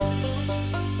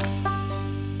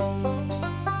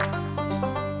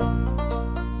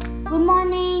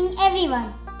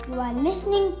everyone. You are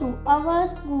listening to our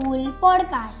school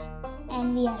podcast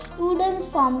and we are students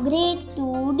from grade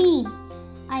 2D.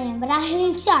 I am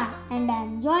Rahil Shah and I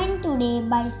am joined today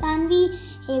by Saanvi,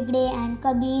 Hegde and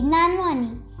Kabir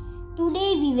Nanwani.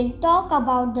 Today we will talk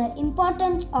about the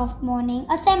importance of morning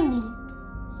assembly.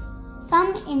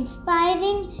 Some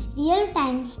inspiring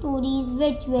real-time stories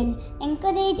which will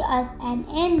encourage us and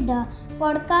end the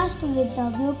podcast with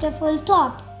a beautiful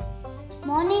thought.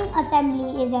 Morning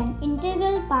assembly is an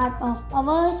integral part of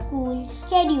our school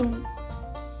schedule.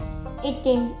 It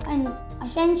is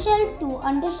essential to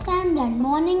understand that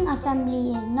morning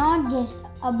assembly is not just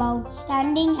about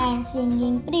standing and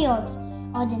singing prayers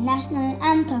or the national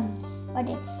anthem, but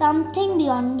it's something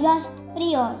beyond just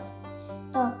prayers.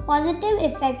 The positive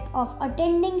effect of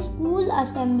attending school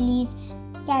assemblies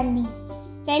can be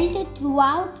felt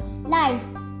throughout life.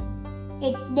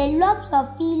 It develops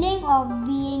a feeling of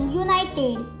being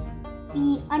united.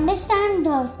 We understand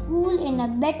the school in a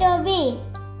better way.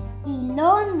 We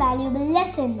learn valuable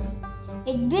lessons.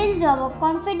 It builds our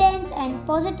confidence and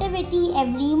positivity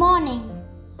every morning.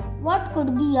 What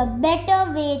could be a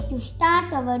better way to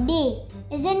start our day,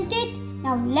 isn't it?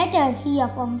 Now let us hear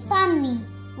from Saanvi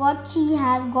what she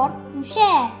has got to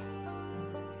share.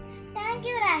 Thank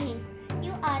you, Rahil.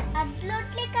 You are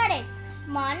absolutely correct.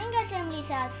 Morning assemblies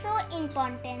are so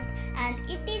important and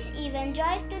it is even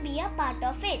joyous to be a part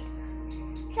of it.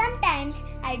 Sometimes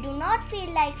I do not feel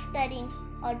like studying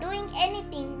or doing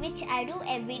anything which I do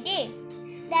every day.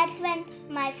 That's when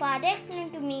my father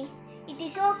explained to me it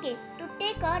is okay to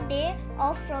take a day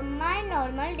off from my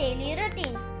normal daily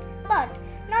routine. But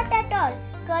not at all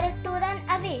correct to run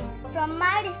away from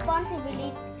my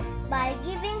responsibility by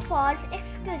giving false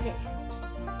excuses.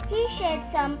 He shared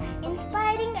some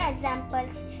inspiring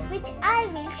examples which I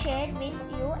will share with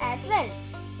you as well.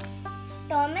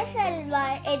 Thomas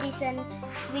Alva Edison,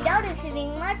 without receiving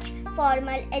much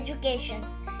formal education,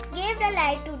 gave the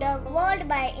light to the world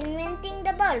by inventing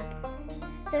the bulb.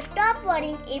 So stop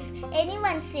worrying if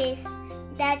anyone says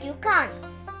that you can't.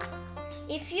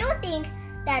 If you think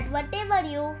that whatever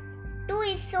you do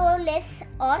is so less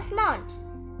or small.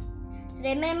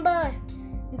 Remember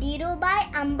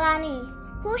Dhirubhai Ambani,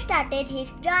 who started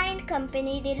his giant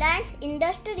company Reliance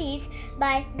Industries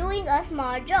by doing a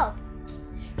small job.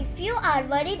 If you are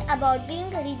worried about being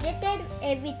rejected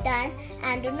every time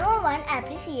and no one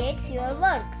appreciates your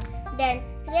work, then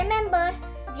remember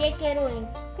J.K. Rowling,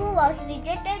 who was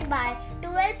rejected by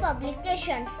 12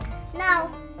 publications,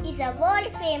 now is a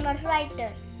world-famous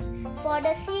writer for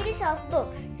the series of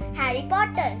books Harry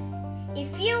Potter.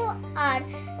 If you are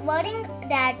worrying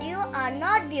that you are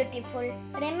not beautiful,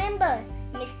 remember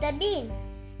Mr. Bean.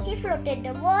 He floated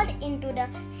the world into the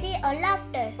sea of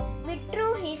laughter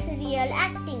through his real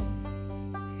acting.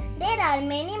 There are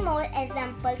many more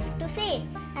examples to say,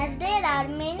 as there are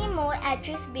many more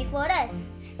achievements before us.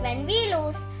 When we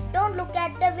lose, don't look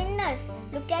at the winners.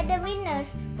 Look at the winners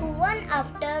who won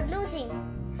after losing.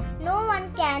 No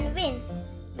one can win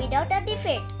without a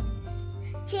defeat.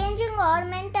 Changing our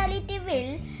mentality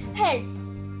will help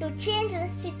to change the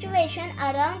situation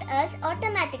around us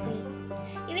automatically.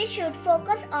 We should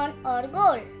focus on our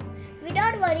goal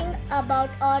without worrying about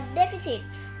our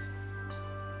deficits.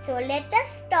 So let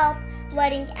us stop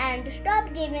worrying and stop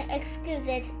giving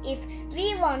excuses if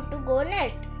we want to go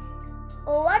next.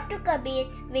 Over to Kabir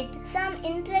with some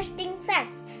interesting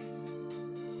facts.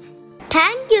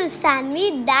 Thank you,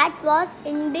 Saanvi. That was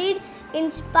indeed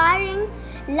inspiring.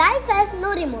 Life has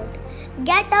no remote.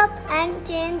 Get up and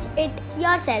change it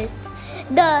yourself.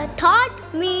 The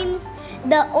thought means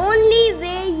the only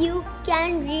way you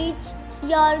can reach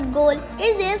your goal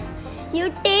is if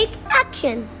you take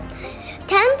action.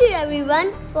 Thank you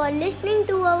everyone for listening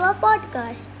to our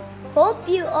podcast. Hope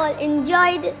you all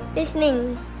enjoyed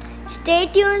listening. Stay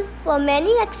tuned for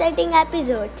many exciting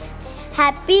episodes.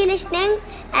 Happy listening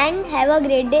and have a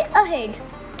great day ahead.